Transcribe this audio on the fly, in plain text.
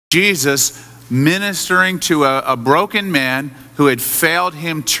Jesus ministering to a broken man who had failed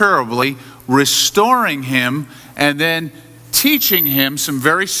him terribly, restoring him, and then teaching him some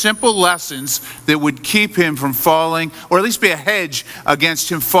very simple lessons that would keep him from falling, or at least be a hedge against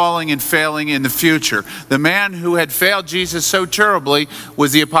him falling and failing in the future. The man who had failed Jesus so terribly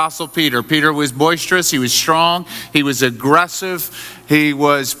was the Apostle Peter. Peter was boisterous, he was strong, he was aggressive, he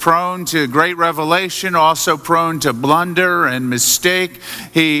was prone to great revelation, also prone to blunder and mistake.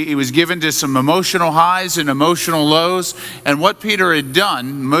 He was given to some emotional highs and emotional lows. And what Peter had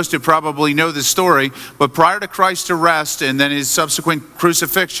done, most of you probably know the story, but prior to Christ's arrest and then his subsequent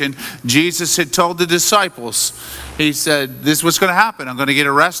crucifixion, Jesus had told the disciples, he said, this is what's going to happen. I'm going to get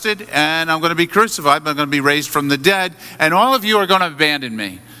arrested and I'm going to be crucified, but I'm going to be raised from the dead, and all of you are going to abandon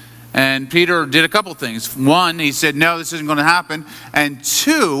me. And Peter did a couple things. One, he said, no, this isn't going to happen. And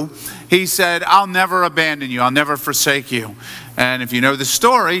two, he said, I'll never abandon you. I'll never forsake you. And if you know the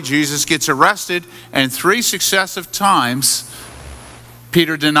story, Jesus gets arrested, and 3 successive times,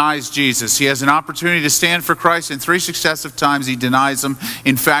 Peter denies Jesus. He has an opportunity to stand for Christ, and 3 successive times he denies him.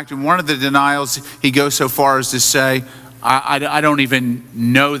 In fact, in one of the denials, he goes so far as to say, I don't even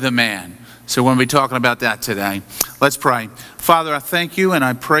know the man. So we're going to be talking about that today. Let's pray. Father, I thank you and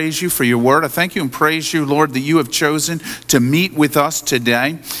I praise you for your word. I thank you and praise you, Lord, that you have chosen to meet with us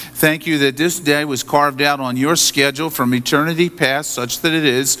today. Thank you that this day was carved out on your schedule from eternity past, such that it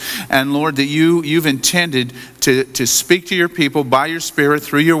is. And Lord, that you've intended to speak to your people by your Spirit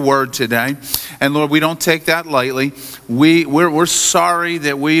through your word today. And Lord, we don't take that lightly. We're sorry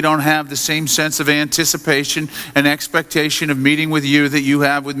that we don't have the same sense of anticipation and expectation of meeting with you that you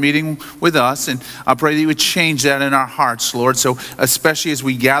have with meeting with us. And I pray that you would change that in our hearts, Lord. So especially as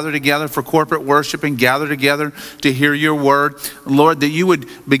we gather together for corporate worship and gather together to hear your word, Lord, that you would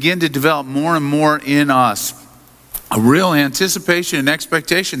begin to develop more and more in us a real anticipation and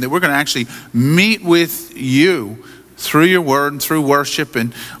expectation that we're going to actually meet with you through your word and through worship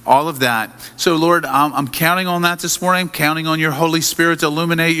and all of that. So Lord, I'm counting on that this morning. I'm counting on your Holy Spirit to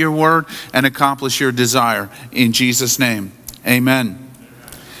illuminate your word and accomplish your desire. In Jesus' name, amen.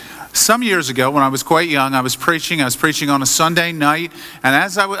 Some years ago, when I was quite young, I was preaching on a Sunday night, and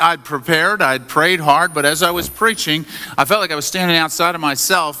as I'd prepared, I'd prayed hard, but as I was preaching, I felt like I was standing outside of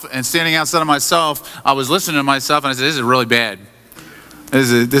myself, and standing outside of myself, I was listening to myself, and I said, this is really bad.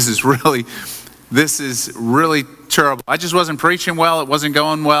 This is really terrible. I just wasn't preaching well. It wasn't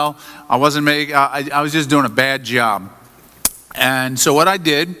going well. I was just doing a bad job. And so what I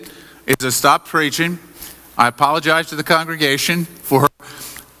did is I stopped preaching. I apologized to the congregation for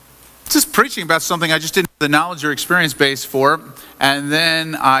just preaching about something I just didn't have the knowledge or experience base for, and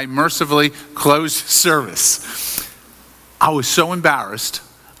then I mercifully closed service. I was so embarrassed.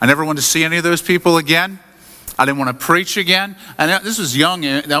 I never wanted to see any of those people again. I didn't want to preach again. And this was young,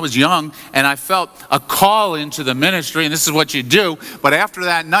 I was young, and I felt a call into the ministry, and this is what you do. But after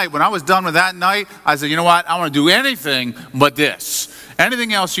that night, when I was done with that night, I said, you know what? I want to do anything but this.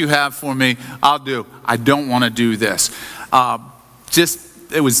 Anything else you have for me, I'll do. I don't want to do this.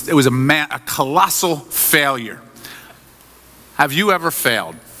 It was a colossal failure. Have you ever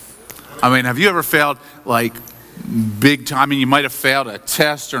failed? I mean, have you ever failed like big time? I mean, you might have failed a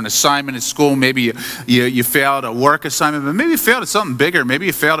test or an assignment at school. Maybe you failed a work assignment, but maybe you failed at something bigger. Maybe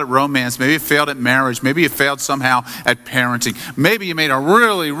you failed at romance. Maybe you failed at marriage. Maybe you failed somehow at parenting. Maybe you made a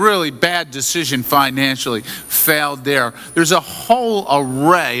really, really bad decision financially. Failed there. There's a whole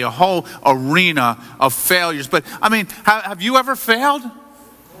array, a whole arena of failures. But I mean, have you ever failed?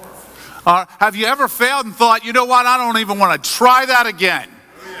 Have you ever failed and thought, you know what, I don't even want to try that again?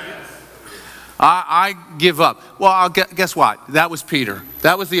 I give up. Well, guess what? That was Peter.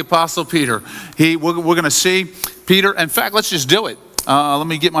 That was the Apostle Peter. We're going to see Peter. In fact, let's just do it. Let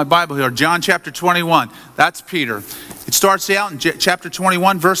me get my Bible here. John chapter 21. That's Peter. It starts out in chapter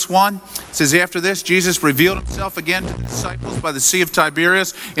 21, verse 1. It says, after this, Jesus revealed himself again to the disciples by the Sea of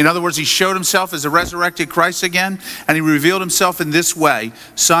Tiberias. In other words, he showed himself as a resurrected Christ again, and he revealed himself in this way.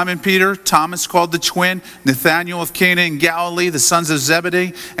 Simon Peter, Thomas called the twin, Nathanael of Cana in Galilee, the sons of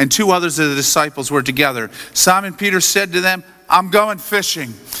Zebedee, and 2 others of the disciples were together. Simon Peter said to them, I'm going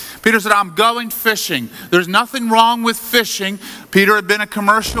fishing. Peter said, I'm going fishing. There's nothing wrong with fishing. Peter had been a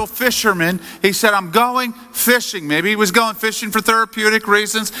commercial fisherman. He said, I'm going fishing. Maybe he was going fishing for therapeutic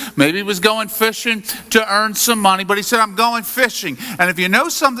reasons. Maybe he was going fishing to earn some money. But he said, I'm going fishing. And if you know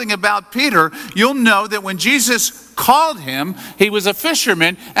something about Peter, you'll know that when Jesus called him, he was a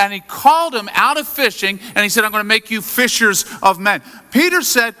fisherman, and he called him out of fishing, and he said, I'm going to make you fishers of men. Peter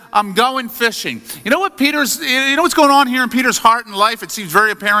said, I'm going fishing. You know what's going on here in Peter's heart and life? It seems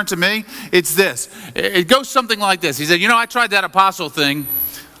very apparent to me. It's this. It goes something like this. He said, I tried that apostle thing.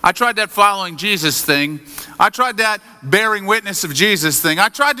 I tried that following Jesus thing. I tried that bearing witness of Jesus thing. I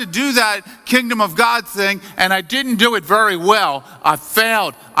tried to do that kingdom of God thing, and I didn't do it very well. I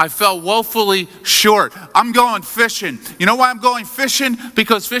failed. I fell woefully short. I'm going fishing. You know why I'm going fishing?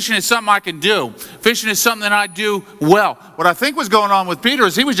 Because fishing is something I can do. Fishing is something that I do well. What I think was going on with Peter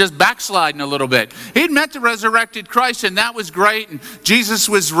is he was just backsliding a little bit. He'd met the resurrected Christ, and that was great, and Jesus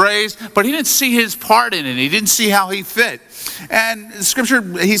was raised, but he didn't see his part in it. He didn't see how he fit. And the scripture,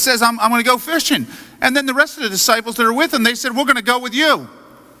 he says, I'm going to go fishing. And then the rest of the disciples that are with him, they said, we're going to go with you.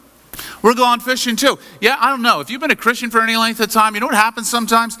 We're going fishing too. Yeah, I don't know. If you've been a Christian for any length of time, you know what happens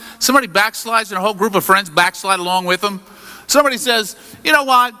sometimes? Somebody backslides and a whole group of friends backslide along with them. Somebody says, you know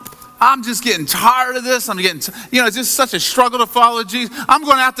what? I'm just getting tired of this. It's just such a struggle to follow Jesus. I'm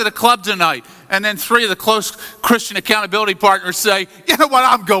going out to the club tonight. And then 3 of the close Christian accountability partners say, you know what?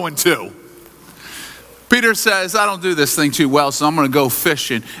 I'm going too. Peter says, I don't do this thing too well, so I'm going to go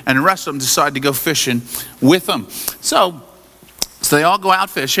fishing. And the rest of them decide to go fishing with him. So they all go out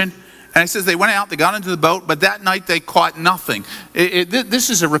fishing. And he says they went out, they got into the boat, but that night they caught nothing. This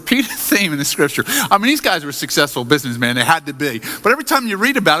is a repeated theme in the scripture. I mean, these guys were successful businessmen. They had to be. But every time you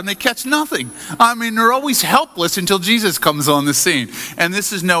read about them, they catch nothing. I mean, they're always helpless until Jesus comes on the scene. And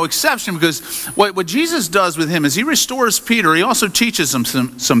this is no exception, because what Jesus does with him is he restores Peter. He also teaches him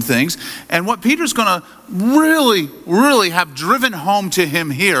some things. And what Peter's going to really have driven home to him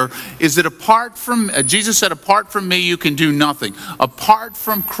here is that apart from, Jesus said, apart from me, you can do nothing. Apart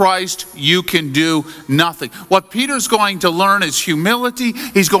from Christ, you can do nothing. What Peter's going to learn is humility.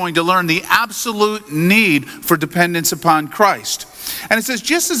 He's going to learn the absolute need for dependence upon Christ. And it says,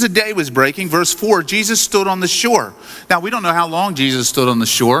 just as the day was breaking, verse 4, Jesus stood on the shore. Now, we don't know how long Jesus stood on the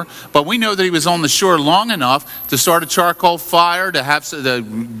shore, but we know that he was on the shore long enough to start a charcoal fire, to have the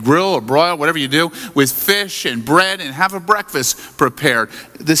grill or broil, whatever you do, with fish and bread, and have a breakfast prepared.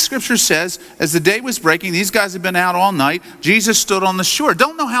 The scripture says, as the day was breaking, these guys had been out all night, Jesus stood on the shore.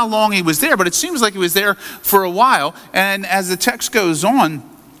 Don't know how long he was there, but it seems like he was there for a while. And as the text goes on,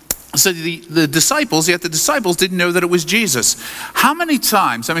 so the disciples didn't know that it was Jesus. How many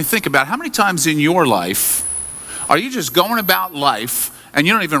times, think about it, how many times in your life are you just going about life and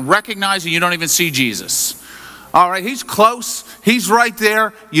you don't even recognize and you don't even see Jesus? All right, he's close. He's right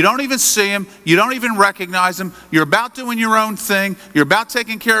there. You don't even see him. You don't even recognize him. You're about doing your own thing. You're about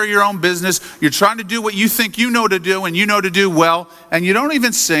taking care of your own business. You're trying to do what you think you know to do and you know to do well, and you don't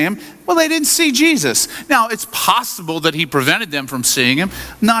even see him. Well, they didn't see Jesus. Now, it's possible that he prevented them from seeing him.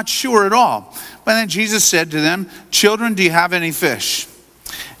 Not sure at all. But then Jesus said to them, children, do you have any fish?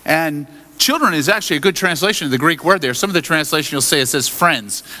 And children is actually a good translation of the Greek word there. Some of the translation you'll say it says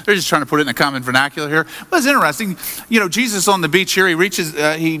friends. They're just trying to put it in a common vernacular here. But it's interesting. Jesus on the beach here,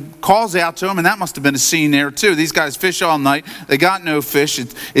 he calls out to them, and that must have been a scene there too. These guys fish all night. They got no fish.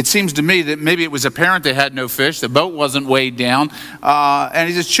 It seems to me that maybe it was apparent they had no fish. The boat wasn't weighed down. And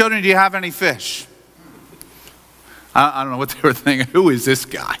he says, children, do you have any fish? I don't know what they were thinking. Who is this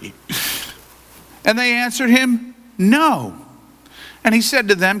guy? And they answered him, no. And he said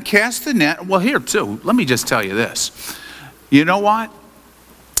to them, cast the net. Well, here too, let me just tell you this. You know what?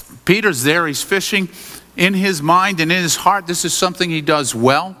 Peter's there, he's fishing. In his mind and in his heart, this is something he does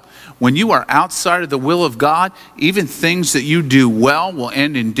well. When you are outside of the will of God, even things that you do well will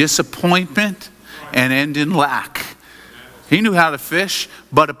end in disappointment and end in lack. He knew how to fish,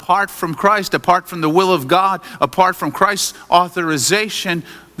 but apart from Christ, apart from the will of God, apart from Christ's authorization,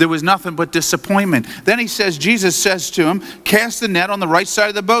 there was nothing but disappointment. Then Jesus says to him, cast the net on the right side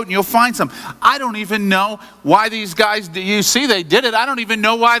of the boat and you'll find some. I don't even know why these guys, you see they did it. I don't even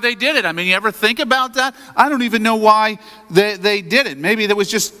know why they did it. You ever think about that? I don't even know why they did it. Maybe there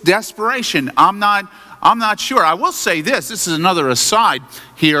was just desperation. I'm not sure. I will say this. This is another aside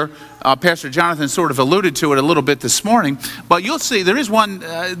here. Pastor Jonathan sort of alluded to it a little bit this morning. But you'll see there is one,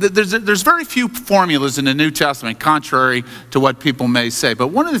 there's very few formulas in the New Testament, contrary to what people may say. But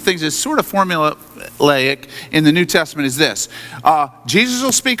one of the things that's sort of formulaic in the New Testament is this. Jesus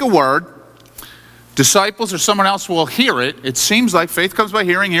will speak a word. Disciples or someone else will hear it. It seems like faith comes by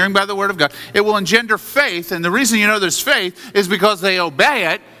hearing, hearing by the word of God. It will engender faith. And the reason you know there's faith is because they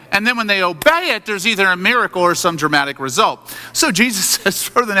obey it. And then when they obey it, there's either a miracle or some dramatic result. So Jesus says,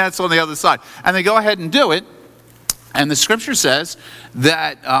 throw the nets on the other side. And they go ahead and do it. And the scripture says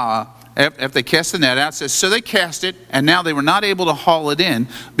that if they cast the net out, it says, so they cast it, and now they were not able to haul it in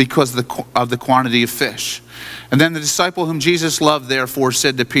because of the quantity of fish. And then the disciple whom Jesus loved, therefore,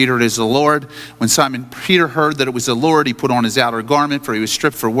 said to Peter, it is the Lord. When Simon Peter heard that it was the Lord, he put on his outer garment, for he was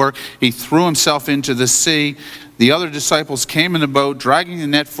stripped for work. He threw himself into the sea. the other disciples came in the boat, dragging the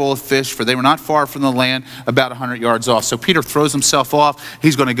net full of fish, for they were not far from the land, about 100 yards off. So Peter throws himself off.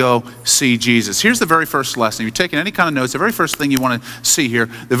 He's going to go see Jesus. Here's the very first lesson. If you're taking any kind of notes, the very first thing you want to see here,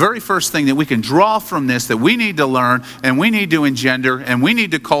 the very first thing that we can draw from this that we need to learn and we need to engender and we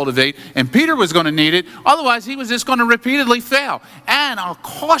need to cultivate, and Peter was going to need it, otherwise he was just going to repeatedly fail. And I'll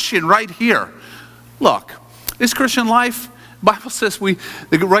caution right here, look, this Christian life, Bible says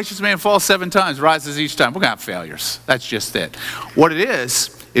the righteous man falls 7 times, rises each time. We're going to have failures. That's just it. What it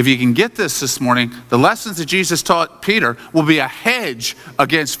is, if you can get this morning, the lessons that Jesus taught Peter will be a hedge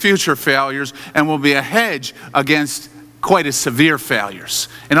against future failures and will be a hedge against quite as severe failures.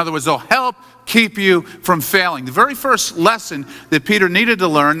 In other words, they'll help keep you from failing. The very first lesson that Peter needed to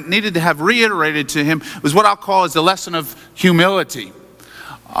learn, needed to have reiterated to him, was what I'll call is the lesson of humility.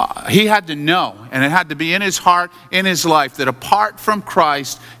 He had to know, and it had to be in his heart, in his life, that apart from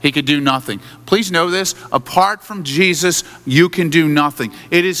Christ, he could do nothing. Please know this, apart from Jesus, you can do nothing.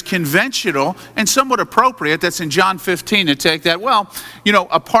 It is conventional and somewhat appropriate, that's in John 15, to take that, well, you know,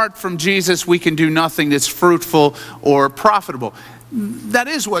 apart from Jesus, we can do nothing that's fruitful or profitable. That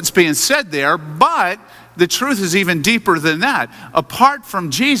is what's being said there, but the truth is even deeper than that. Apart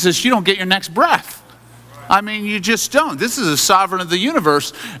from Jesus, you don't get your next breath. I mean, you just don't. This is a sovereign of the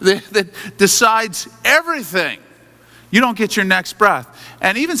universe that decides everything. You don't get your next breath.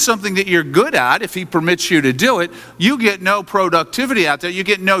 And even something that you're good at, if he permits you to do it, you get no productivity out there. You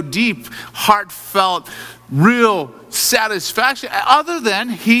get no deep, heartfelt, real satisfaction other than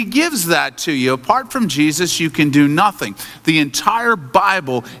he gives that to you. Apart from Jesus, you can do nothing. The entire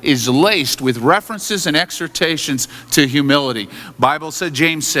Bible is laced with references and exhortations to humility. Bible said,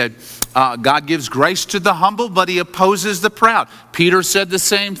 James said, God gives grace to the humble, but he opposes the proud. Peter said the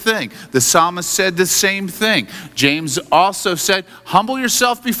same thing. The psalmist said the same thing. James also said, humble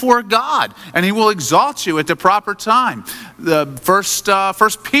yourself before God, and he will exalt you at the proper time. The first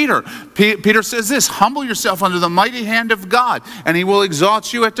Peter says this, humble yourself under the mighty hand of God, and he will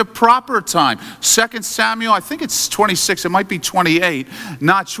exalt you at the proper time. 2 Samuel, I think it's 26, it might be 28,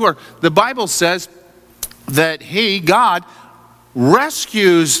 not sure. The Bible says that God,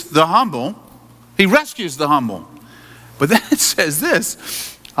 rescues the humble. He rescues the humble. But then it says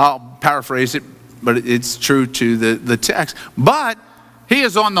this, I'll paraphrase it, but it's true to the text. But he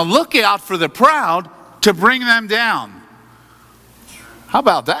is on the lookout for the proud to bring them down. How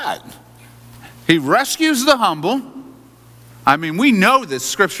about that? He rescues the humble. I mean, we know this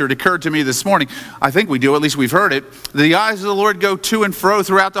scripture. It occurred to me this morning. I think we do, at least we've heard it. The eyes of the Lord go to and fro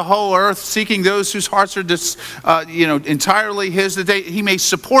throughout the whole earth, seeking those whose hearts are entirely his, that he may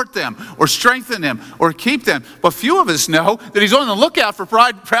support them or strengthen them or keep them. But few of us know that he's on the lookout for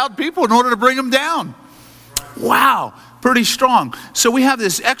proud people in order to bring them down. Wow. Pretty strong. So we have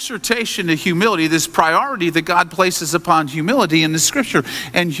this exhortation to humility, this priority that God places upon humility in the scripture.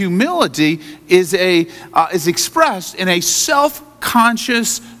 And humility is expressed in a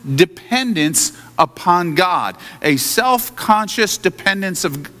self-conscious dependence upon God. A self-conscious dependence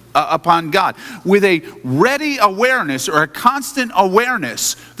upon God, with a ready awareness or a constant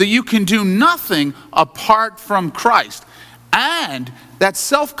awareness that you can do nothing apart from Christ. And that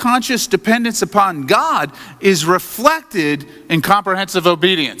self-conscious dependence upon God is reflected in comprehensive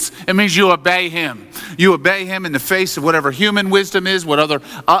obedience. It means you obey him. You obey him in the face of whatever human wisdom is, what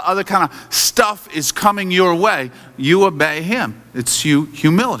other kind of stuff is coming your way. You obey him. It's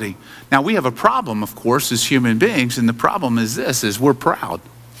humility. Now, we have a problem, of course, as human beings, and the problem is this, is we're proud.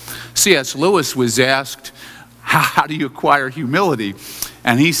 C.S. Lewis was asked, how do you acquire humility?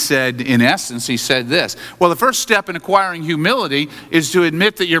 And he said, in essence, he said this, well, the first step in acquiring humility is to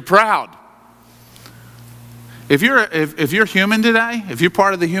admit that you're proud. If you're human today, if you're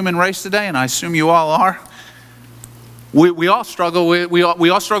part of the human race today, and I assume you all are, we all struggle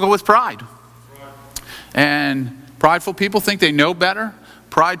with pride. And prideful people think they know better.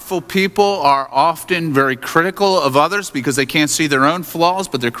 Prideful people are often very critical of others because they can't see their own flaws,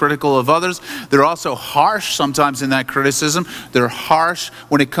 but they're critical of others. They're also harsh sometimes in that criticism. They're harsh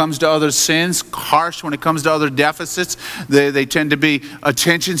when it comes to other sins, harsh when it comes to other deficits. They tend to be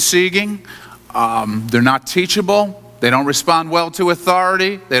attention-seeking. They're not teachable. They don't respond well to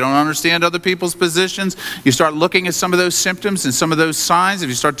authority. They don't understand other people's positions. You start looking at some of those symptoms and some of those signs. If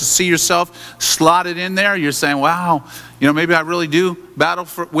you start to see yourself slotted in there, you're saying, wow, maybe I really do battle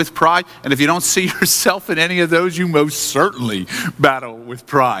with pride. And if you don't see yourself in any of those, you most certainly battle with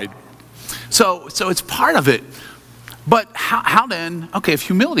pride. So it's part of it. But how then, okay, if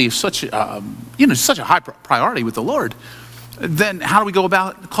humility is such a high priority with the Lord, then how do we go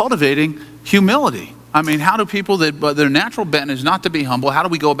about cultivating humility? I mean, how do people but their natural bent is not to be humble, how do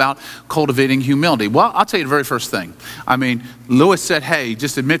we go about cultivating humility? Well, I'll tell you the very first thing. I mean, Lewis said, hey,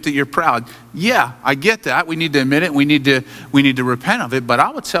 just admit that you're proud. Yeah, I get that. We need to admit it. We need to repent of it. But I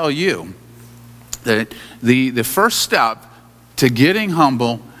will tell you that the first step to getting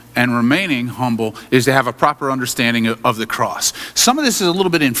humble and remaining humble is to have a proper understanding of the cross. Some of this is a little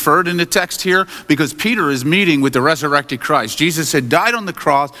bit inferred in the text here because Peter is meeting with the resurrected Christ. Jesus had died on the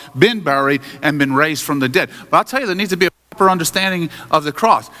cross, been buried, and been raised from the dead. But I'll tell you, there needs to be a proper understanding of the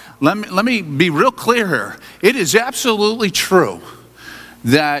cross. Let me be real clear here. It is absolutely true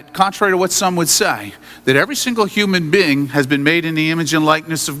that, contrary to what some would say, that every single human being has been made in the image and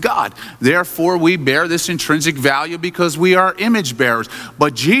likeness of God. Therefore, we bear this intrinsic value because we are image bearers.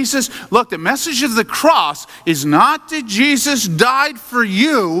 But Jesus, look, the message of the cross is not that Jesus died for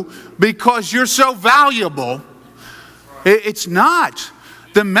you because you're so valuable. It's not.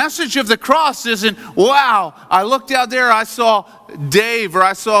 The message of the cross isn't, wow, I looked out there, I saw Dave, or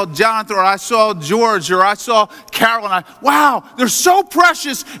I saw Jonathan, or I saw George, or I saw Carol, and wow, they're so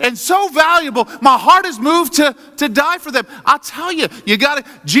precious and so valuable. My heart is moved to die for them. I'll tell you,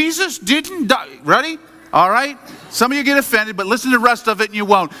 Jesus didn't die. Ready? All right? Some of you get offended, but listen to the rest of it and you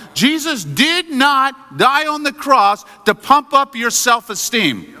won't. Jesus did not die on the cross to pump up your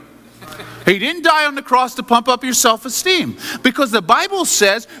self-esteem. He didn't die on the cross to pump up your self-esteem, because the Bible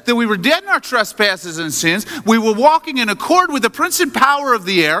says that we were dead in our trespasses and sins. We were walking in accord with the prince and power of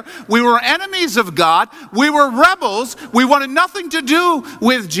the air. We were enemies of God. We were rebels. We wanted nothing to do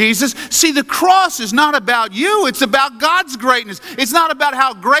with Jesus. See, the cross is not about you. It's about God's greatness. It's not about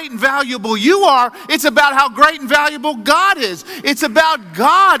how great and valuable you are. It's about how great and valuable God is. It's about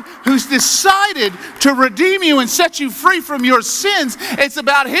God who's decided to redeem you and set you free from your sins. It's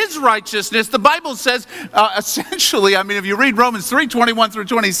about His righteousness. The Bible says, essentially, I mean, if you read Romans 3:21 through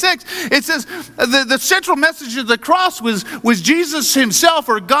 26, it says the central message of the cross was Jesus Himself,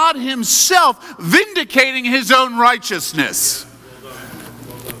 or God Himself, vindicating His own righteousness.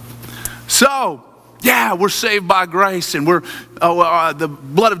 So, yeah, we're saved by grace, and the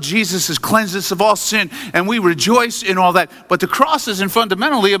blood of Jesus has cleansed us of all sin, and we rejoice in all that. But the cross isn't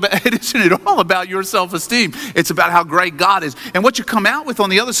fundamentally about, it isn't at all about your self-esteem. It's about how great God is. And what you come out with on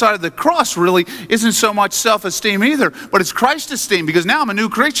the other side of the cross really isn't so much self-esteem either, but it's Christ esteem, because now I'm a new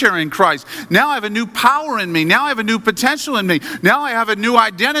creature in Christ. Now I have a new power in me. Now I have a new potential in me. Now I have a new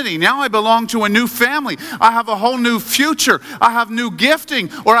identity. Now I belong to a new family. I have a whole new future. I have new gifting,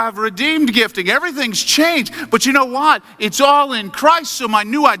 or I have redeemed gifting. Everything's changed. But you know what? It's all in Christ, so my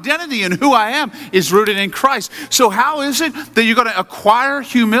new identity and who I am is rooted in Christ. So how is it that you're going to acquire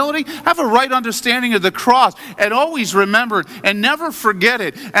humility? Have a right understanding of the cross, and always remember it, and never forget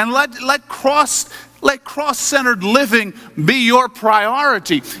it, and let cross-centered living be your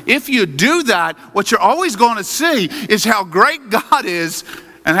priority. If you do that, what you're always going to see is how great God is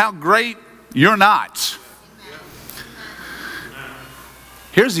and how great you're not.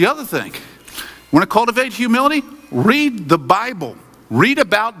 Here's the other thing. Want to cultivate humility? Read the Bible. Read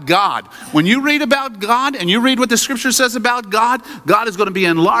about God. When you read about God and you read what the Scripture says about God, God is going to be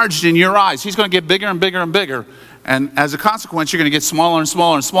enlarged in your eyes. He's going to get bigger and bigger and bigger. And as a consequence, you're going to get smaller and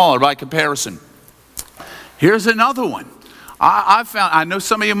smaller and smaller by comparison. Here's another one. I found, I know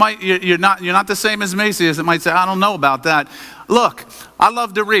some of you you're not the same as Macy, as it might say, I don't know about that. Look, I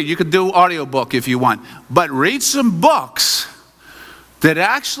love to read. You could do audiobook if you want. But read some books that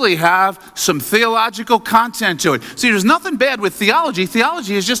actually have some theological content to it. See, there's nothing bad with theology.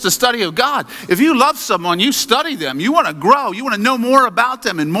 Theology is just a study of God. If you love someone, you study them. You want to grow. You want to know more about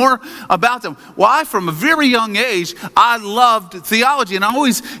them and more about them. Well, from a very young age, I loved theology. And I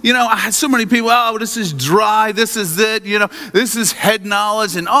always, I had so many people, oh, this is dry, this is it, this is head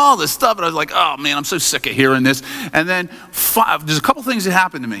knowledge and all this stuff. And I was like, oh, man, I'm so sick of hearing this. And then there's a couple things that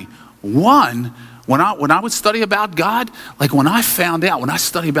happened to me. One, when I would study about God, like when I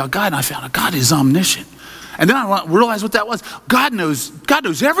studied about God, and I found out God is omniscient. And then I realized what that was. God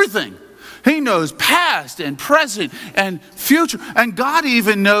knows everything. He knows past and present and future. And God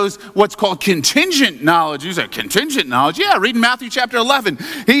even knows what's called contingent knowledge. You say, contingent knowledge? Yeah, read in Matthew chapter 11.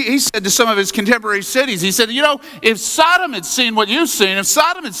 He said to some of his contemporary cities, he said, if Sodom had seen what you've seen, if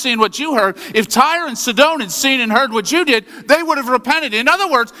Sodom had seen what you heard, if Tyre and Sidon had seen and heard what you did, they would have repented. In other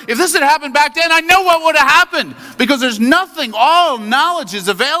words, if this had happened back then, I know what would have happened. Because there's nothing, all knowledge is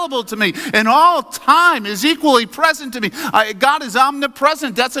available to me, and all time is equally present to me. God is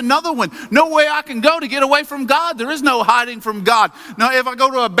omnipresent. That's another one. No way I can go to get away from God. There is no hiding from God. Now, if I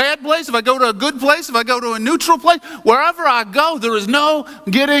go to a bad place, if I go to a good place, if I go to a neutral place, wherever I go, there is no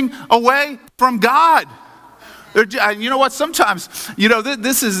getting away from God. You know what? Sometimes,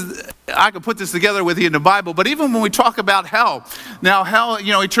 this is, I could put this together with you in the Bible, but even when we talk about hell, now hell,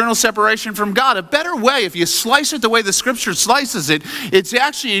 eternal separation from God, a better way, if you slice it the way the Scripture slices it, it's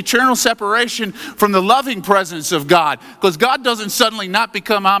actually eternal separation from the loving presence of God. Because God doesn't suddenly not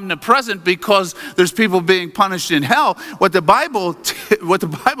become omnipresent because there's people being punished in hell. What the Bible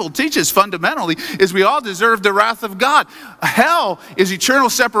teaches fundamentally is we all deserve the wrath of God. Hell is eternal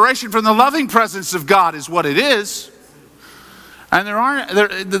separation from the loving presence of God, is what it is. And there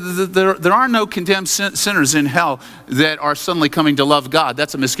are no condemned sinners in hell that are suddenly coming to love God.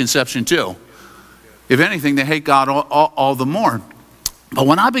 That's a misconception too. If anything, they hate God all the more. But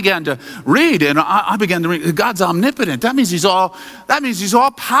when I began to read, and I began to read, God's omnipotent. That means He's all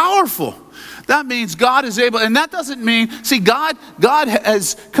powerful. That means God is able, and that doesn't mean, see, God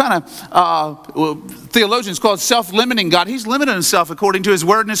has kind of, theologians call it self-limiting God. He's limited Himself according to His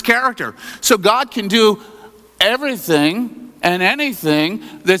word and His character. So God can do everything and anything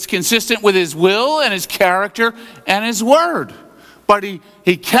that's consistent with His will and His character and His word. But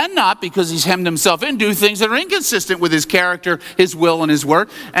he cannot, because He's hemmed Himself in, do things that are inconsistent with His character, His will, and His word.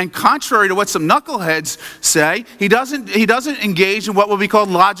 And contrary to what some knuckleheads say, He doesn't engage in what would be called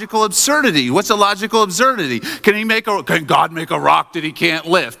logical absurdity. What's a logical absurdity? Can God make a rock that He can't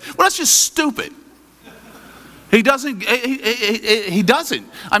lift? Well, that's just stupid. He doesn't. He doesn't.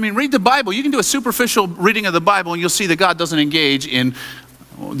 I mean, read the Bible. You can do a superficial reading of the Bible, and you'll see that God doesn't engage in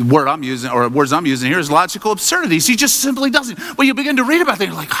the word I'm using, or words I'm using here, is logical absurdities. He just simply doesn't. Well, you begin to read about things,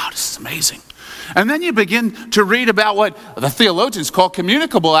 you're like, oh, this is amazing. And then you begin to read about what the theologians call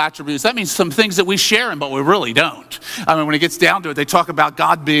communicable attributes. That means some things that we share in, but we really don't. I mean, when it gets down to it, they talk about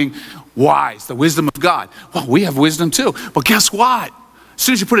God being wise, the wisdom of God. Well, we have wisdom too. But guess what? As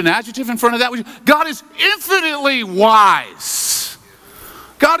soon as you put an adjective in front of that, God is infinitely wise.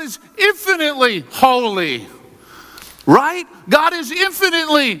 God is infinitely holy. Right? God is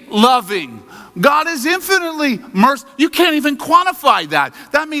infinitely loving. God is infinitely merciful. You can't even quantify that.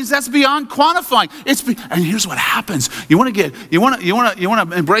 That means that's beyond quantifying. And here's what happens. You want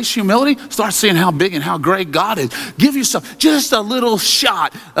to embrace humility? Start seeing how big and how great God is. Give yourself just a little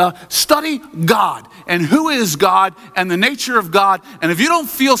shot. Study God and who is God and the nature of God. And if you don't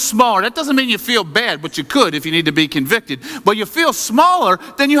feel smaller, that doesn't mean you feel bad, but you could if you need to be convicted. But you feel smaller,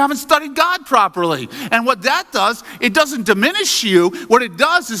 then you haven't studied God properly. And what that does, it doesn't diminish you. What it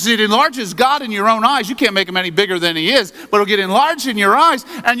does is it enlarges God in your own eyes. You can't make Him any bigger than He is, but it'll get enlarged in your eyes,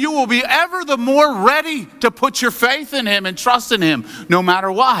 and you will be ever the more ready to put your faith in Him and trust in Him no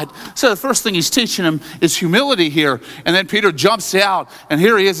matter what. So the first thing He's teaching him is humility here. And then Peter jumps out, and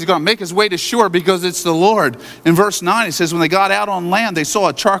here he is. He's going to make his way to shore because it's the Lord. In verse 9 it says, when they got out on land, they saw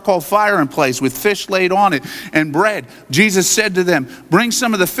a charcoal fire in place with fish laid on it and bread. Jesus said to them, bring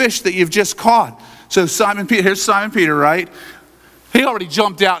some of the fish that you've just caught. So Simon Peter, here's Simon Peter, right? He already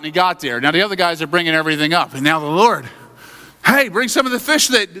jumped out and he got there. Now the other guys are bringing everything up. And now the Lord, hey, bring some of the fish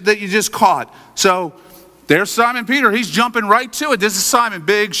that you just caught. So there's Simon Peter. He's jumping right to it. This is Simon,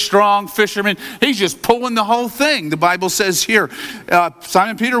 big, strong fisherman. He's just pulling the whole thing. The Bible says here,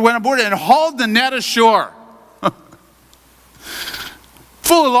 Simon Peter went aboard and hauled the net ashore.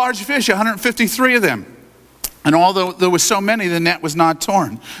 Full of large fish, 153 of them. And although there was so many, the net was not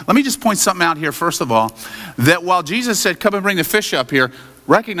torn. Let me just point something out here, first of all, that while Jesus said, come and bring the fish up here,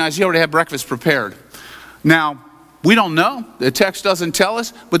 recognize He already had breakfast prepared. Now, we don't know. The text doesn't tell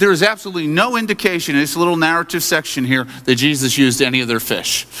us, but there is absolutely no indication in this little narrative section here that Jesus used any of their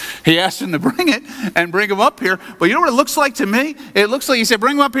fish. He asked them to bring it and bring them up here, but you know what it looks like to me? It looks like He said,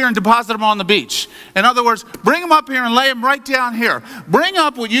 bring them up here and deposit them on the beach. In other words, bring them up here and lay them right down here. Bring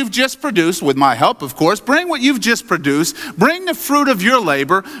up what you've just produced, with my help, of course. Bring what you've just produced. Bring the fruit of your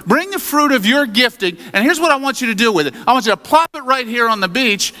labor. Bring the fruit of your gifting. And here's what I want you to do with it. I want you to plop it right here on the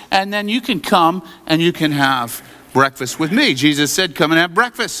beach, and then you can come and you can have breakfast with me. Jesus said, come and have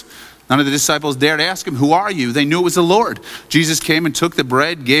breakfast. None of the disciples dared ask Him, who are you? They knew it was the Lord. Jesus came and took the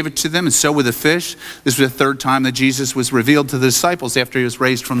bread, gave it to them, and so with the fish. This was the third time that Jesus was revealed to the disciples after He was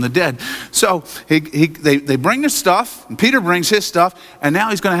raised from the dead. So they bring their stuff, and Peter brings his stuff, and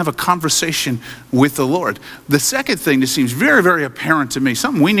now he's going to have a conversation with the Lord. The second thing that seems very, very apparent to me,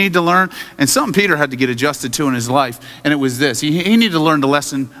 something we need to learn, and something Peter had to get adjusted to in his life, and it was this. He needed to learn the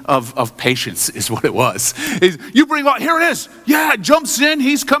lesson of patience, is what it was. You bring, here it is. Yeah, jumps in.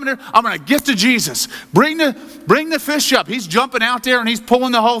 He's coming there. I'm going to get to Jesus. Bring the fish up. He's jumping out there and he's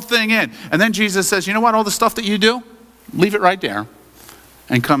pulling the whole thing in. And then Jesus says, you know what, all the stuff that you do, leave it right there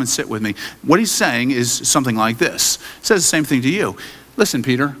and come and sit with me. What He's saying is something like this. He says the same thing to you. Listen,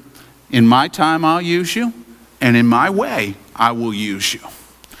 Peter, in my time I'll use you, and in my way I will use you.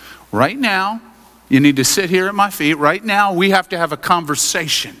 Right now, You need to sit here at my feet. Right now, we have to have a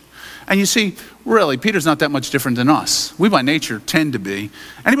conversation. And you see, really, Peter's not that much different than us. We by nature tend to be.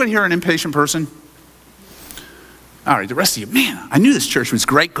 Anybody here an impatient person? All right, the rest of you, man, I knew this church was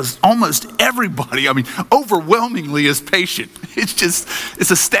great because almost everybody, overwhelmingly is patient. It's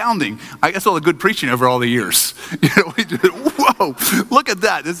astounding. I guess all the good preaching over all the years. Whoa, look at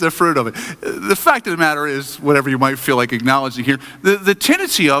that. This is the fruit of it. The fact of the matter is, whatever you might feel like acknowledging here, the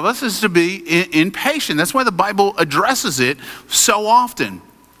tendency of us is to be impatient. That's why the Bible addresses it so often.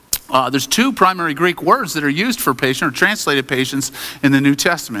 There's two primary Greek words that are used for patient or translated patience in the New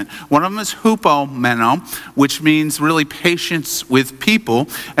Testament. One of them is hupomeno, which means really patience with people.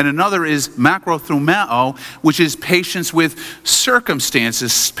 And another is makrothumeo, which is patience with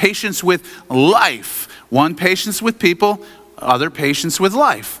circumstances, patience with life. One, patience with people, other, patience with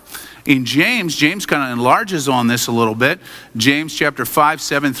life. In James kind of enlarges on this a little bit. James chapter 5,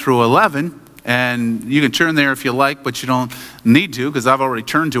 7 through 11. And you can turn there if you like, but you don't need to because I've already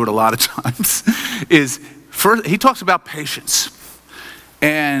turned to it a lot of times. He talks about patience.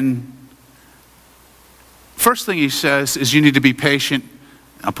 And first thing he says is you need to be patient.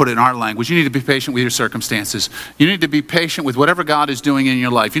 I'll put it in our language. You need to be patient with your circumstances. You need to be patient with whatever God is doing in your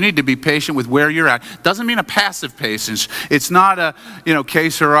life. You need to be patient with where you're at. Doesn't mean a passive patience. It's not a,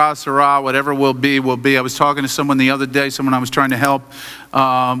 que sera, whatever will be, will be. I was talking to someone the other day, someone I was trying to help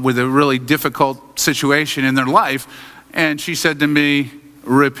with a really difficult situation in their life. And she said to me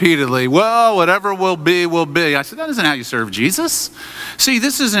repeatedly, well, whatever will be, will be. I said, that isn't how you serve Jesus. See,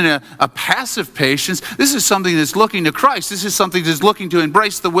 this isn't a passive patience. This is something that's looking to Christ. This is something that's looking to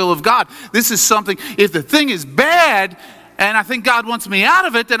embrace the will of God. This is something, if the thing is bad, and I think God wants me out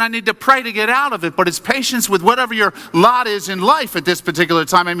of it, then I need to pray to get out of it. But it's patience with whatever your lot is in life at this particular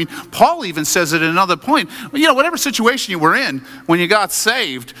time. Paul even says it at another point. Whatever situation you were in when you got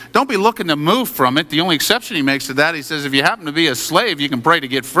saved, don't be looking to move from it. The only exception he makes to that, he says, if you happen to be a slave, you can pray to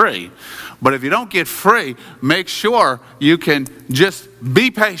get free. But if you don't get free, make sure you can just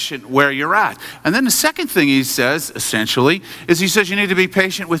be patient where you're at. And then the second thing he says, essentially, is he says you need to be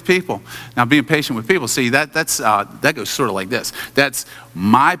patient with people. Now, being patient with people, see, that goes sort of like this. That's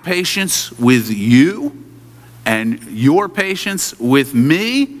my patience with you, and your patience with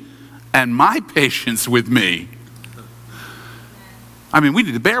me, and my patience with me. We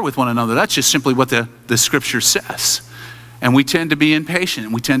need to bear with one another. That's just simply what the scripture says. And we tend to be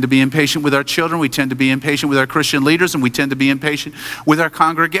impatient. We tend to be impatient with our children. We tend to be impatient with our Christian leaders. And we tend to be impatient with our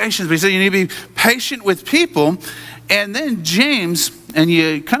congregations. We say you need to be patient with people. And then James, and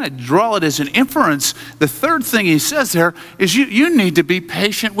you kind of draw it as an inference, the third thing he says there is you need to be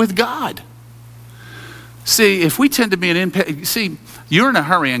patient with God. See, if we tend to be you're in a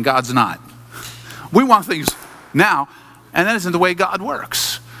hurry and God's not. We want things now, and that isn't the way God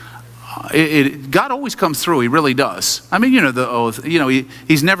works. God always comes through. He really does. The oath.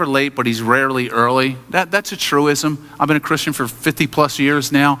 He's never late, but he's rarely early. That's a truism. I've been a Christian for 50 plus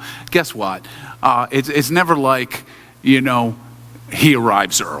years now. Guess what? It's never like, he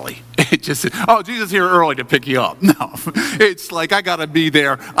arrives early. It just, Jesus is here early to pick you up. No, it's like, I got to be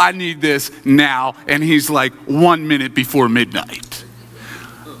there. I need this now. And he's like 1 minute before midnight.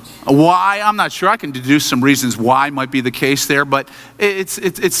 Why? I'm not sure. I can deduce some reasons why might be the case there, but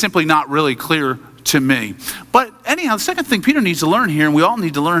it's simply not really clear to me. But anyhow, the second thing Peter needs to learn here, and we all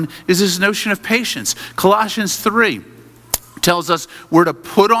need to learn, is this notion of patience. Colossians 3 tells us we're to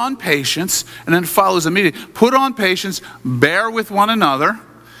put on patience, and then it follows immediately. Put on patience, bear with one another.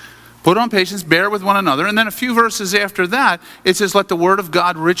 Put on patience, bear with one another. And then a few verses after that, it says, let the word of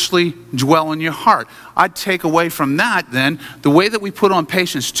God richly dwell in your heart. I'd take away from that then, the way that we put on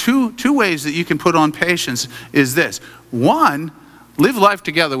patience, two ways that you can put on patience is this. One, live life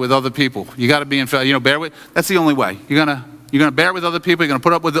together with other people. You got to be bear with, that's the only way. You're going to bear with other people, you're going to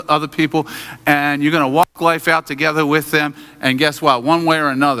put up with other people, and you're going to walk life out together with them. And guess what? One way or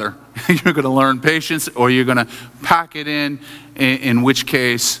another, you're going to learn patience, or you're going to pack it in which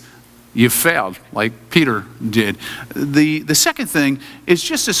case, you failed, like Peter did. The second thing is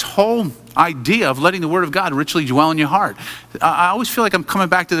just this whole idea of letting the Word of God richly dwell in your heart. I always feel like I'm coming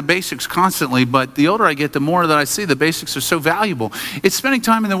back to the basics constantly, but the older I get, the more that I see the basics are so valuable. It's spending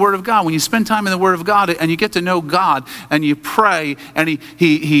time in the Word of God. When you spend time in the Word of God and you get to know God and you pray and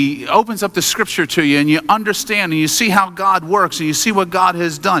He opens up the Scripture to you and you understand and you see how God works and you see what God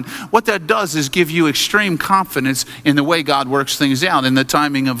has done, what that does is give you extreme confidence in the way God works things out, in the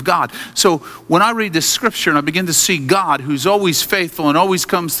timing of God. So when I read this Scripture and I begin to see God who's always faithful and always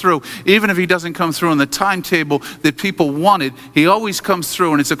comes through, even even if he doesn't come through on the timetable that people wanted, he always comes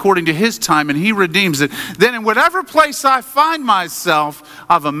through, and it's according to his time, and he redeems it. Then in whatever place I find myself,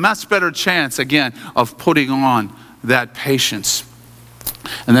 I have a much better chance, again, of putting on that patience.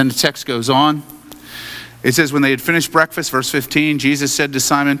 And then the text goes on. It says, when they had finished breakfast, verse 15, Jesus said to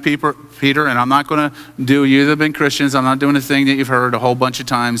Simon Peter, and I'm not going to do, you that have been Christians, I'm not doing the thing that you've heard a whole bunch of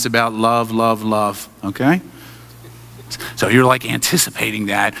times about love, love, love, okay? So you're like anticipating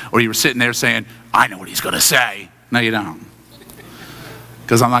that, or you were sitting there saying, I know what he's going to say. No, you don't.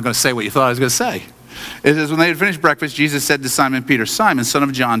 Because I'm not going to say what you thought I was going to say. It says, when they had finished breakfast, Jesus said to Simon Peter, Simon, son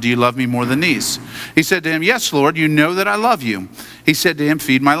of John, do you love me more than these? He said to him, yes, Lord, you know that I love you. He said to him,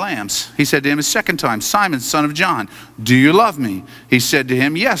 feed my lambs. He said to him a second time, Simon, son of John, do you love me? He said to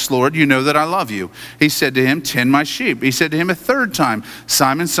him, yes, Lord, you know that I love you. He said to him, tend my sheep. He said to him a third time,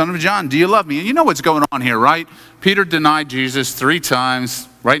 Simon, son of John, do you love me? And you know what's going on here, right? Peter denied Jesus 3 times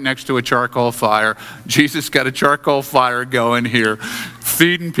right next to a charcoal fire. Jesus got a charcoal fire going here,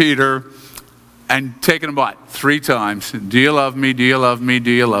 feeding Peter and taking a bite 3 times. Do you love me? Do you love me? Do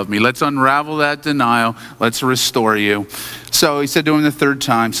you love me? Let's unravel that denial. Let's restore you. So he said to him the third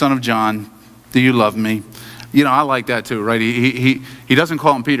time, son of John, do you love me? You know, I like that too, right? He doesn't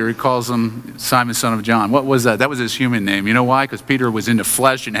call him Peter. He calls him Simon, son of John. What was that? That was his human name. You know why? Because Peter was in the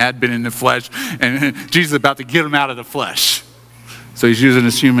flesh and had been in the flesh, and Jesus is about to get him out of the flesh. So he's using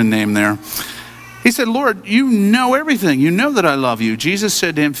his human name there. He said, Lord, you know everything. You know that I love you. Jesus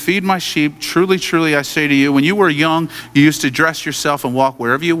said to him, feed my sheep. Truly, truly, I say to you, when you were young, you used to dress yourself and walk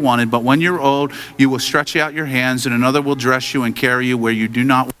wherever you wanted. But when you're old, you will stretch out your hands, and another will dress you and carry you where you do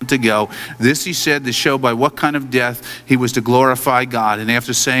not want to go. This he said to show by what kind of death he was to glorify God. And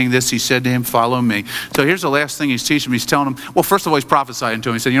after saying this, he said to him, follow me. So here's the last thing he's teaching him. He's telling him, well, first of all, he's prophesying to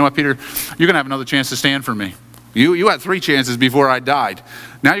him. He said, you know what, Peter, you're going to have another chance to stand for me. You had 3 chances before I died.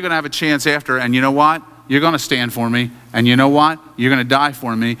 Now you're going to have a chance after, and you know what? You're going to stand for me, and you know what? You're going to die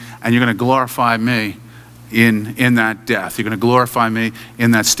for me, and you're going to glorify me in that death. You're going to glorify me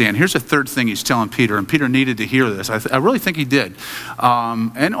in that stand. Here's a third thing he's telling Peter, and Peter needed to hear this. I really think he did.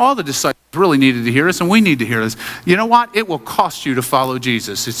 And all the disciples really needed to hear this, and we need to hear this. You know what? It will cost you to follow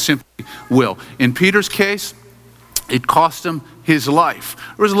Jesus. It simply will. In Peter's case, it cost him his life.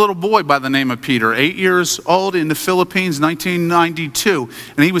 There was a little boy by the name of Peter, 8 years old, in the Philippines, 1992,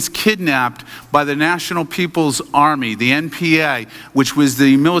 and he was kidnapped by the National People's Army, the NPA, which was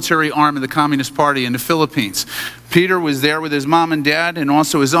the military arm of the Communist Party in the Philippines. Peter was there with his mom and dad, and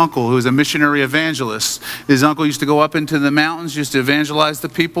also his uncle, who was a missionary evangelist. His uncle used to go up into the mountains just to evangelize the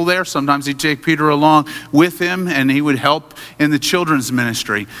people there. Sometimes he'd take Peter along with him, and he would help in the children's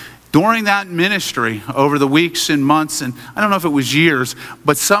ministry. During that ministry, over the weeks and months, and I don't know if it was years,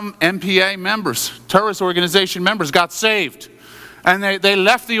 but some MPA members, terrorist organization members, got saved. And they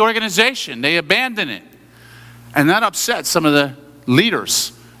left the organization. They abandoned it. And that upset some of the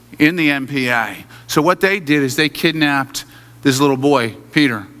leaders in the MPA. So what they did is they kidnapped this little boy,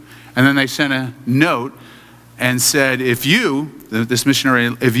 Peter. And then they sent a note and said, if you, this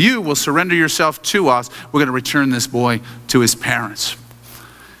missionary, if you will surrender yourself to us, we're going to return this boy to his parents.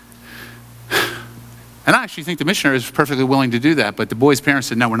 And I actually think the missionary was perfectly willing to do that, but the boy's parents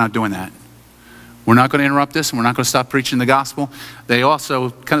said, no, we're not doing that. We're not going to interrupt this, and we're not going to stop preaching the gospel. They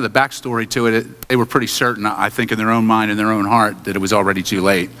also, kind of the backstory to it, they were pretty certain, I think, in their own mind, in their own heart, that it was already too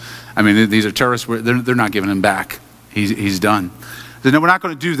late. I mean, these are terrorists. They're not giving him back. He's done. They said, no, we're not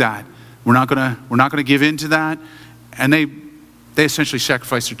going to do that. We're not going to give in to that. And they essentially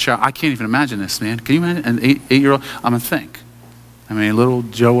sacrificed their child. I can't even imagine this, man. Can you imagine an 8-year-old? I'm going to think. I mean, little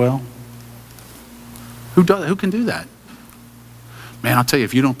Joel. Who can do that? Man, I'll tell you,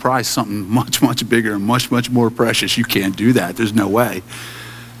 if you don't prize something much, much bigger and much, much more precious, you can't do that. There's no way.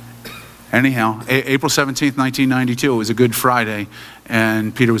 Anyhow, April 17th, 1992, it was a Good Friday,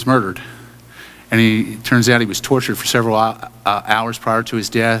 and Peter was murdered. And it turns out he was tortured for several hours prior to his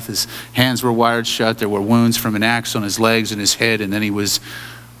death. His hands were wired shut. There were wounds from an axe on his legs and his head, and then he was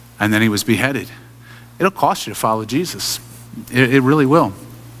beheaded. It'll cost you to follow Jesus. It really will.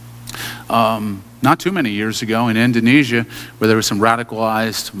 Not too many years ago in Indonesia, where there were some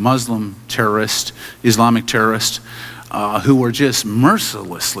radicalized Muslim terrorists, Islamic terrorists, who were just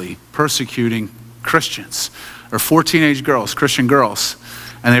mercilessly persecuting Christians. There were 4 teenage girls, Christian girls,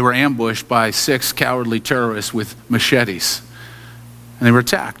 and they were ambushed by 6 cowardly terrorists with machetes. And they were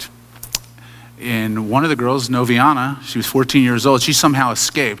attacked. And one of the girls, Noviana, she was 14 years old, she somehow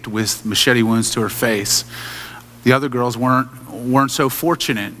escaped with machete wounds to her face. The other girls weren't so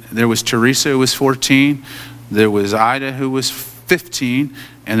fortunate. There was Teresa, who was 14. There was Ida, who was 15.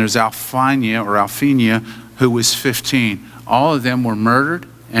 And there's Alfina, who was 15. All of them were murdered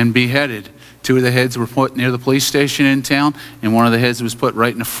and beheaded. Two of the heads were put near the police station in town, and one of the heads was put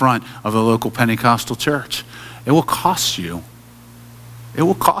right in the front of the local Pentecostal church. It will cost you. It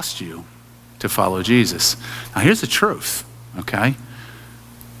will cost you to follow Jesus. Now here's the truth, okay?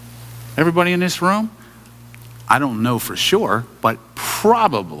 Everybody in this room, I don't know for sure, but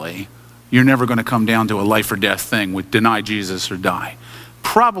probably you're never going to come down to a life or death thing with deny Jesus or die.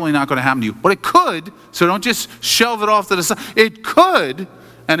 Probably not going to happen to you, but it could, so don't just shelve it off to the side. It could.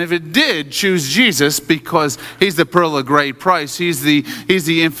 And if it did, choose Jesus because he's the pearl of great price. He's the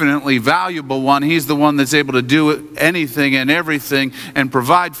infinitely valuable one. He's the one that's able to do anything and everything and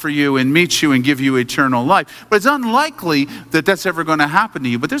provide for you and meet you and give you eternal life. But it's unlikely that that's ever going to happen to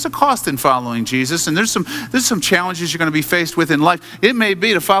you. But there's a cost in following Jesus, and there's some challenges you're going to be faced with in life. It may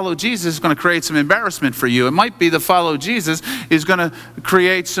be to follow Jesus is going to create some embarrassment for you. It might be to follow Jesus is going to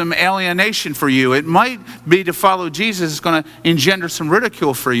create some alienation for you. It might be to follow Jesus is going to engender some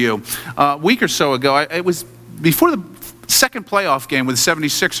ridicule for you. A week or so ago, it was before the second playoff game with the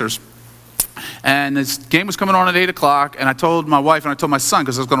 76ers. And this game was coming on at 8 o'clock, and I told my wife and I told my son,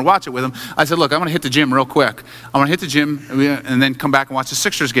 because I was going to watch it with him, I said, look, I'm going to hit the gym real quick. I'm going to hit the gym and then come back and watch the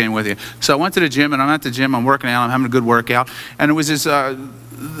Sixers game with you. So I went to the gym, and I'm at the gym, I'm working out, I'm having a good workout, and it was this,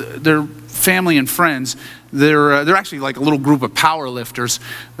 their family and friends. They're actually like a little group of power lifters.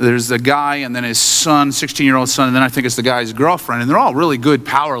 There's a guy and then his son, 16-year-old son, and then I think it's the guy's girlfriend. And they're all really good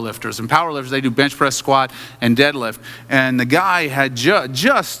power lifters. And power lifters, they do bench press, squat, and deadlift. And the guy had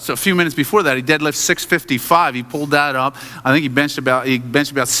just a few minutes before that, he deadlifted 655. He pulled that up. I think he benched about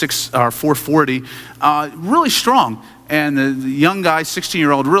 440. Really strong. And the young guy,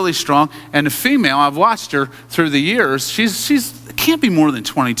 16-year-old, really strong. And the female, I've watched her through the years. She's can't be more than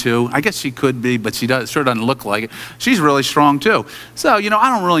 22. I guess she could be, but she sure doesn't look like it. She's really strong too. So, you know, I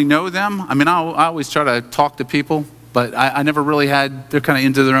don't really know them. I mean, I always try to talk to people, but I never really they're kind of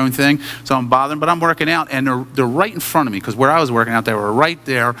into their own thing, so I'm bothering. But I'm working out, and they're right in front of me, because where I was working out, they were right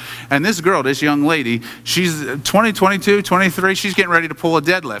there. And this girl, this young lady, she's 20, 22, 23, she's getting ready to pull a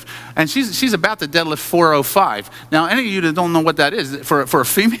deadlift. And she's about to deadlift 405. Now, any of you that don't know what that is, for a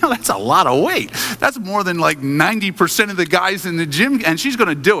female, that's a lot of weight. That's more than like 90% of the guys in the gym, and she's going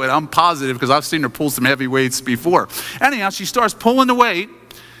to do it. I'm positive, because I've seen her pull some heavy weights before. Anyhow, she starts pulling the weight,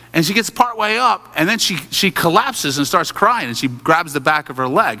 and she gets partway up, and then she collapses and starts crying, and she grabs the back of her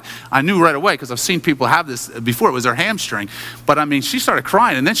leg. I knew right away, because I've seen people have this before. It was her hamstring. But, I mean, she started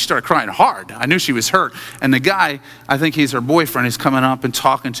crying, and then she started crying hard. I knew she was hurt. And the guy, I think he's her boyfriend, is coming up and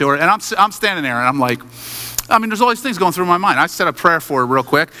talking to her. And I'm standing there, and I'm like, I mean, there's all these things going through my mind. I said a prayer for her real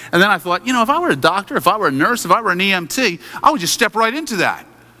quick, and then I thought, you know, if I were a doctor, if I were a nurse, if I were an EMT, I would just step right into that.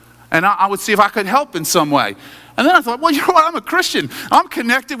 And I would see if I could help in some way. And then I thought, well, you know what? I'm a Christian. I'm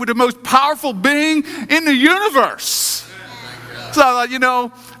connected with the most powerful being in the universe. So I thought, you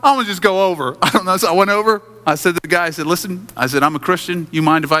know, I'm going to just go over. I don't know. So I went over. I said to the guy, I said, listen, I said, I'm a Christian. You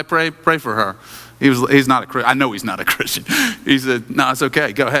mind if I pray? Pray for her. He's not a Christian. I know he's not a Christian. He said, no, it's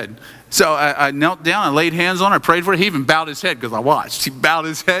okay. Go ahead. So I knelt down, I laid hands on her, I prayed for her. He even bowed his head, because I watched. He bowed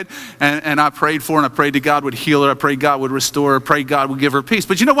his head, and I prayed for her, and I prayed that God would heal her. I prayed God would restore her. I prayed God would give her peace.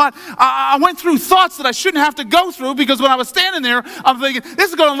 But you know what? I went through thoughts that I shouldn't have to go through, because when I was standing there, I'm thinking,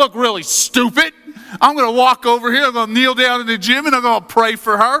 this is going to look really stupid. I'm going to walk over here, I'm going to kneel down in the gym, and I'm going to pray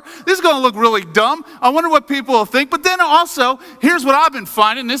for her. This is going to look really dumb. I wonder what people will think. But then also, here's what I've been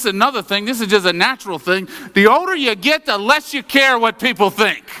finding. This is another thing. This is just a natural thing. The older you get, the less you care what people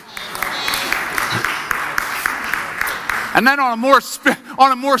think. And then on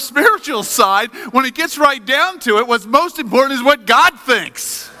a more spiritual side, when it gets right down to it, what's most important is what God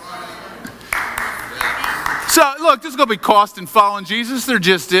thinks. So, look, this is going to be cost in following Jesus. There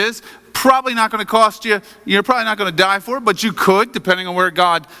just is. Probably not going to cost you. You're probably not going to die for it, but you could, depending on where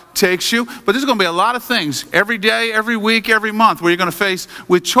God takes you. But there's going to be a lot of things every day, every week, every month where you're going to face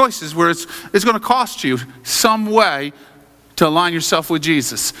with choices where it's going to cost you some way to align yourself with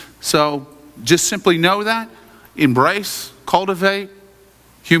Jesus. So just simply know that. Embrace, cultivate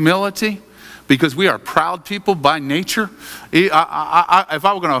humility, because we are proud people by nature. If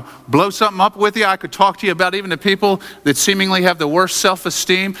I were going to blow something up with you, I could talk to you about even the people that seemingly have the worst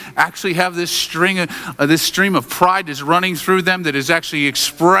self-esteem actually have this stream of pride that's running through them that is actually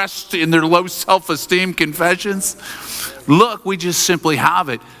expressed in their low self-esteem confessions. Look, we just simply have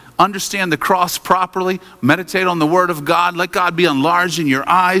it. Understand the cross properly. Meditate on the Word of God. Let God be enlarged in your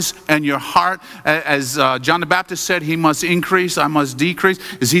eyes and your heart. As John the Baptist said, he must increase, I must decrease.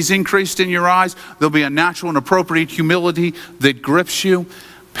 As he's increased in your eyes, there'll be a natural and appropriate humility that grips you.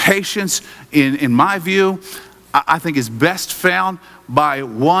 Patience, in my view, I think is best found by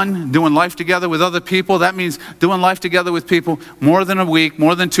one, doing life together with other people. That means doing life together with people more than a week,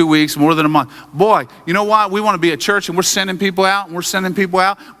 more than 2 weeks, more than a month. Boy, you know what? We want to be a church and we're sending people out and we're sending people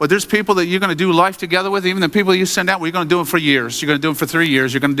out. But there's people that you're going to do life together with, even the people you send out, well, you're going to do it for years. You're going to do it for 3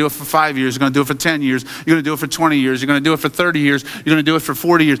 years. You're going to do it for 5 years. You're going to do it for 10 years. You're going to do it for 20 years. You're going to do it for 30 years. You're going to do it for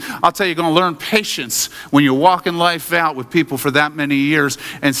 40 years. I'll tell you, you're going to learn patience when you're walking life out with people for that many years.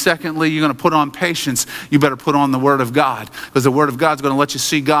 And secondly, you're going to put on patience. You better put on the Word of God, because the Word of God's going to let you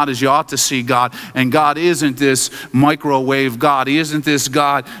see God as you ought to see God. And God isn't this microwave God. He isn't this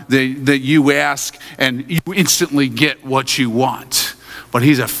God that you ask and you instantly get what you want. But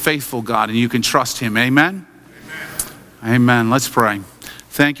He's a faithful God and you can trust Him. Amen? Amen. Amen. Let's pray.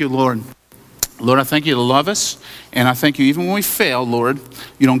 Thank you, Lord. Lord, I thank you to love us. And I thank you even when we fail, Lord,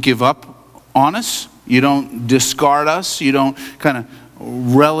 you don't give up on us. You don't discard us. You don't kind of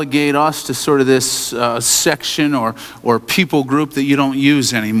relegate us to sort of this section or people group that you don't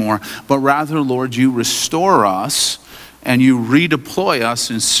use anymore. But rather, Lord, you restore us and you redeploy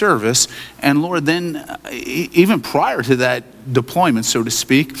us in service. And Lord, then even prior to that deployment, so to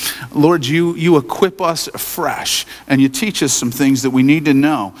speak, Lord, you equip us afresh and you teach us some things that we need to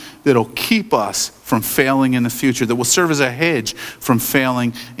know that'll keep us from failing in the future, that will serve as a hedge from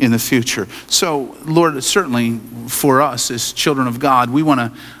failing in the future. So, Lord, certainly for us as children of God, we want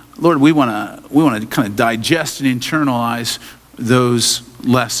to, Lord, we want to kind of digest and internalize those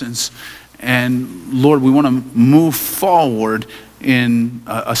lessons. And Lord, we want to move forward in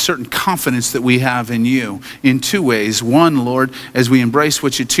a certain confidence that we have in you in two ways. One, Lord, as we embrace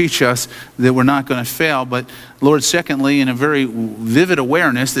what you teach us, that we're not going to fail. But Lord, secondly, in a very vivid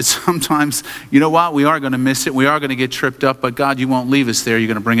awareness that sometimes, you know what, we are going to miss it. We are going to get tripped up. But God, you won't leave us there. You're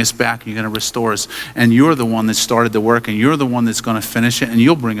going to bring us back. You're going to restore us. And you're the one that started the work. And you're the one that's going to finish it. And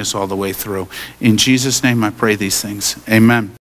you'll bring us all the way through. In Jesus' name, I pray these things. Amen.